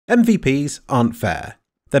MVPs aren't fair.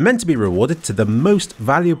 They're meant to be rewarded to the most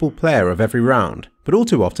valuable player of every round, but all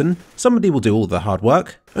too often, somebody will do all the hard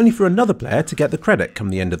work, only for another player to get the credit come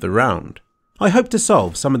the end of the round. I hope to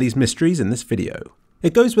solve some of these mysteries in this video.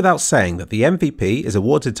 It goes without saying that the MVP is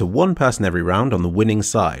awarded to one person every round on the winning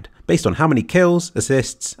side, based on how many kills,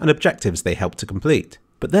 assists, and objectives they help to complete.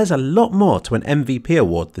 But there's a lot more to an MVP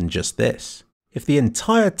award than just this. If the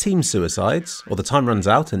entire team suicides, or the time runs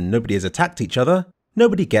out and nobody has attacked each other,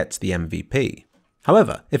 nobody gets the MVP.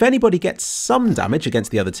 However, if anybody gets some damage against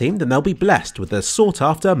the other team, then they'll be blessed with the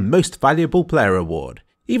sought-after Most Valuable Player award,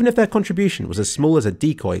 even if their contribution was as small as a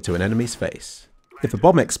decoy to an enemy's face. If a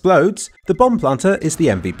bomb explodes, the bomb planter is the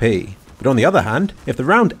MVP. But on the other hand, if the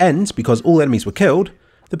round ends because all enemies were killed,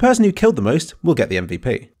 the person who killed the most will get the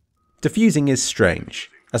MVP. Defusing is strange.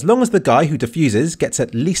 As long as the guy who defuses gets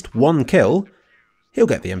at least one kill, he'll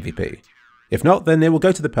get the MVP. If not, then it will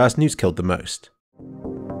go to the person who's killed the most.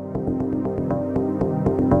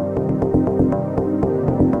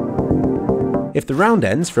 If the round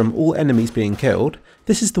ends from all enemies being killed,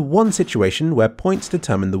 this is the one situation where points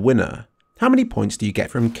determine the winner. How many points do you get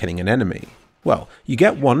from killing an enemy? Well, you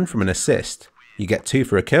get 1 from an assist, you get 2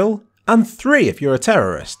 for a kill, and 3 if you're a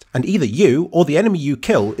terrorist, and either you or the enemy you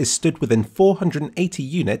kill is stood within 480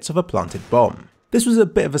 units of a planted bomb. This was a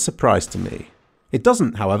bit of a surprise to me. It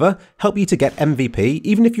doesn't, however, help you to get MVP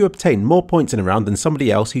even if you obtain more points in a round than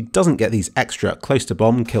somebody else who doesn't get these extra close to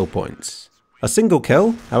bomb kill points. A single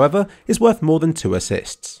kill, however, is worth more than 2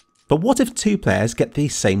 assists. But what if 2 players get the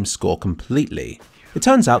same score completely? It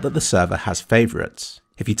turns out that the server has favourites.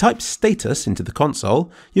 If you type status into the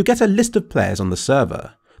console, you'll get a list of players on the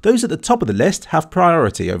server. Those at the top of the list have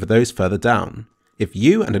priority over those further down. If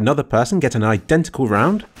you and another person get an identical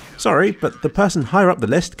round, sorry, but the person higher up the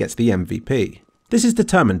list gets the MVP. This is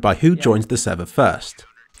determined by who joins the server first.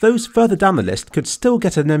 Those further down the list could still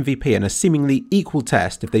get an MVP in a seemingly equal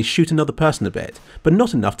test if they shoot another person a bit, but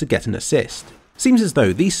not enough to get an assist. Seems as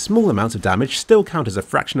though these small amounts of damage still count as a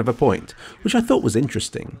fraction of a point, which I thought was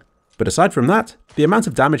interesting. But aside from that, the amount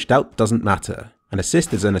of damage dealt doesn't matter. An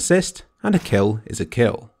assist is an assist, and a kill is a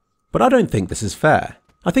kill. But I don't think this is fair.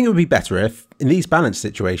 I think it would be better if, in these balanced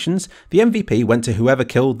situations, the MVP went to whoever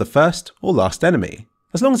killed the first or last enemy.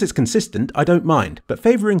 As long as it's consistent, I don't mind, but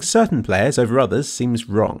favouring certain players over others seems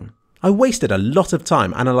wrong. I wasted a lot of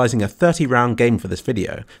time analysing a 30-round game for this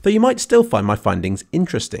video, though you might still find my findings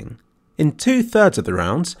interesting. In 2/3 of the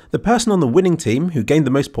rounds, the person on the winning team who gained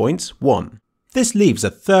the most points won. This leaves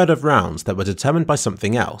 1/3 of rounds that were determined by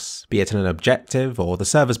something else, be it an objective or the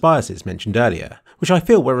server's biases mentioned earlier, which I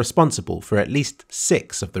feel were responsible for at least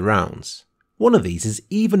 6 of the rounds. One of these is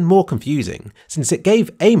even more confusing, since it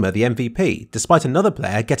gave Aimer the MVP, despite another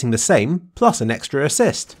player getting the same, plus an extra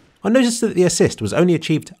assist. I noticed that the assist was only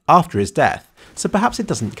achieved after his death, so perhaps it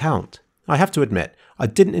doesn't count. I have to admit, I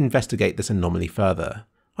didn't investigate this anomaly further.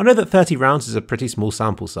 I know that 30 rounds is a pretty small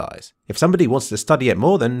sample size. If somebody wants to study it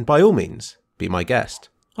more, then by all means, be my guest.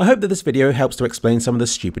 I hope that this video helps to explain some of the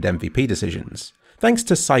stupid MVP decisions. Thanks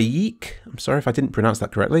to Sayik, I'm sorry if I didn't pronounce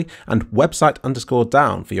that correctly, and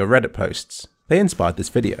website_down for your Reddit posts. They inspired this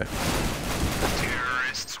video.